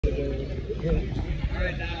All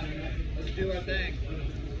right, now let's do our thing.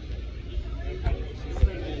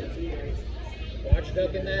 Watch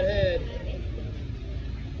ducking that head.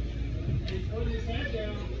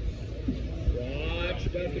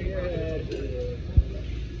 Watch ducking your head.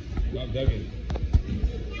 Not ducking.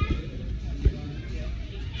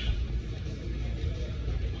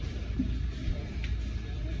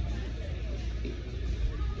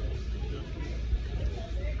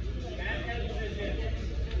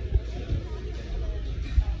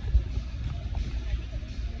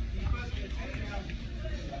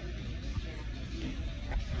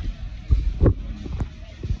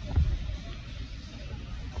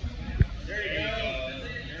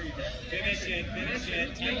 Finish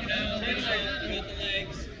it. Take it out. Hit the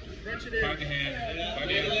legs. Stretch it in. Find the hand. Find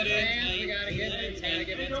the Get hand. it in. We gotta get it. Gotta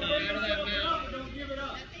get it out of that mouth. Don't give it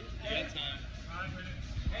up. You got time.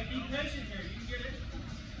 Hey, be patient here. You can get it.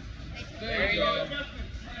 There you go.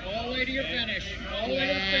 All the way to your finish. All the way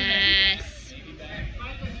to the finish.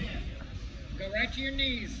 Go right to your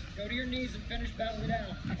knees. Go to your knees and finish belly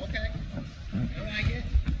down. Okay. I like it.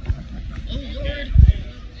 Oh, Lord.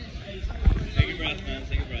 Take a breath, man.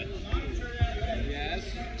 Take a breath. Yes.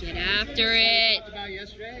 Get after it. Talked about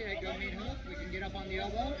yesterday. Hey, go meet hook. We can get up on the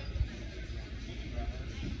elbow.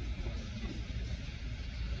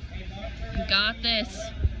 You got this.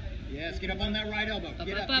 Yes, get up on that right elbow. Up,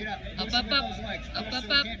 Get up, up, up. get up. Up, Push up, with up. those legs. Up, Push up,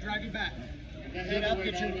 so up. it can't drive you back. Head up,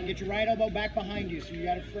 get your right elbow back behind you so you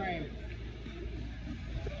got a frame.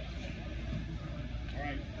 All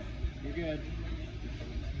right, you're good.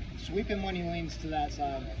 Sweep him when he leans to that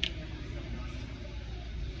side.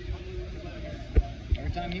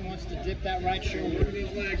 Every time he wants to dip that right shoulder. Look at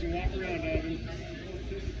his legs and walk around, Evan.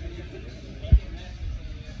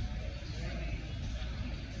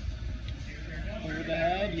 Over the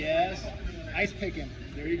head, yes. Ice pick him.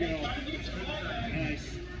 There you go.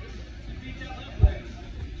 Nice.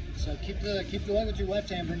 So keep the leg with your left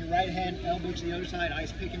hand, bring your right hand, elbow to the other side,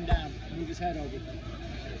 ice pick him down, move his head over.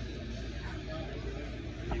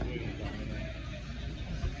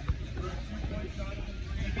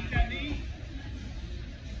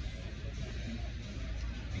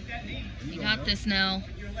 You got this now.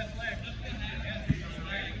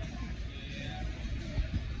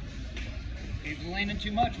 If he's leaning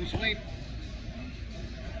too much, we sweep.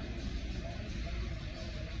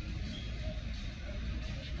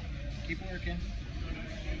 Keep working.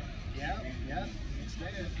 Yep. It's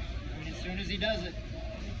there. As soon as he does it.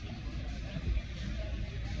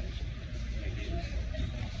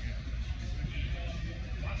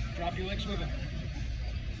 Drop your leg, sweep him.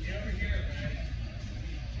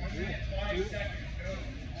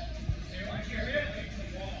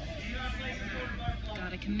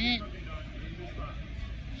 Gotta commit.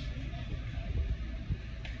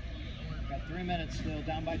 Got 3 minutes still,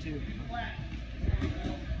 down by 2.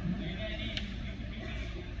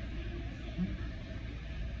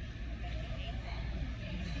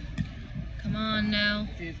 Come on now.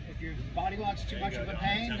 If your body lock's too much of a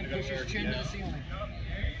pain, then push your chin to the ceiling.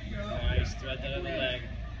 Nice. Thread that other leg.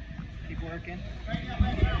 Keep working.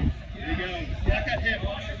 There you go. Block that hip.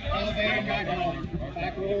 Elevating guide roll.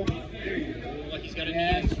 Back roll. There you go. Look, he's got a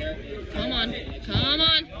knee. Come on. Come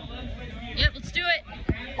on. Yep, let's do it.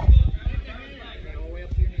 All the way up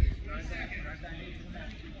to your knees. Drive that knee to the mat.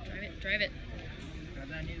 Drive it. Drive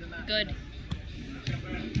that knee to the mat. Good.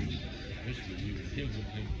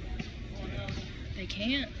 They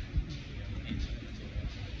can't.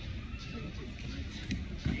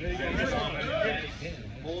 There you go.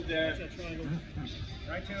 Hold there.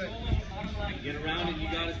 Right to it. Get around it. You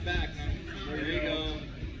got his back. There you go.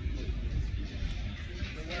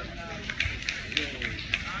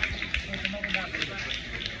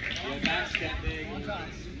 Go back step, big. On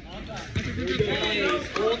time. Nice.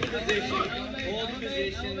 Hold the position. Hold the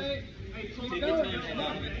position. Take your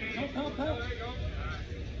time. Pump.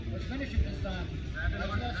 Let's finish it this time.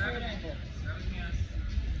 That's that straight ankle.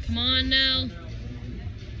 Come on now.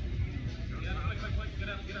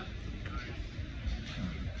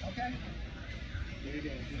 Okay. There you go.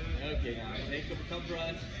 Okay, take a couple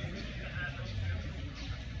breaths.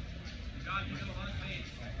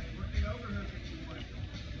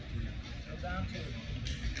 Go down 2.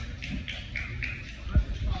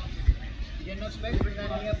 You get enough space, bring that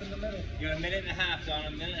knee up in the middle. You got a minute and a half, Don.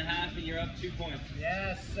 A minute and a half, and you're up 2 points.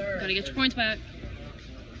 Yes, sir. Gotta get your points back.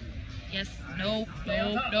 Yes. Nope. Stay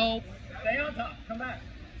on top. Nope. Stay on top. Come back.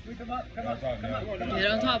 Sweep him up. Come up. Come up.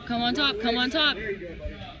 Get on top. Come on top. Come on top. There you go,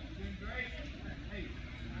 buddy.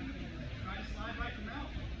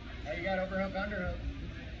 There you got overhook, underhook.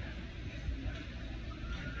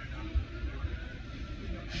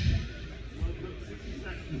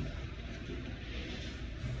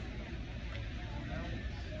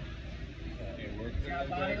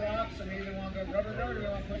 body lock, so we either want to go rubber guard or we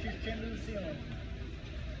want to push his chin to the ceiling.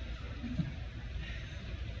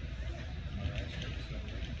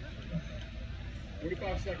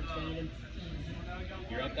 Seconds, Donovan.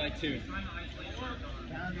 You're up by 2.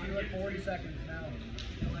 Down to at 40 seconds now.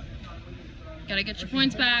 Gotta get your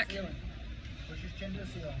points back. Push his chin to the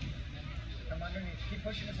ceiling. Come underneath. Keep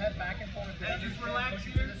pushing his head back and forth. Just relax. Push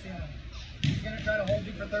it to the ceiling. He's going to try to hold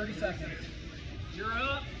you for 30 seconds. You're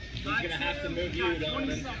up. He's going to have to move you, Donovan.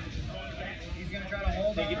 He's going to try to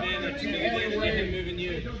hold on. Take advantage. Take advantage of him moving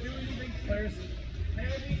you. Players.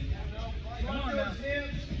 Come on now.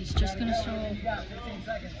 He's just gonna stall. You got 15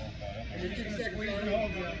 seconds. And you're just going to squeeze and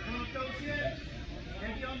hold you.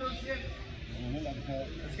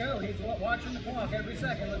 Let's go. He's watching the clock every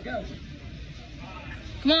second. Let's go.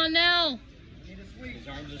 Come on, Nell. You need a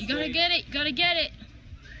squeeze. You gotta get it. You gotta get it.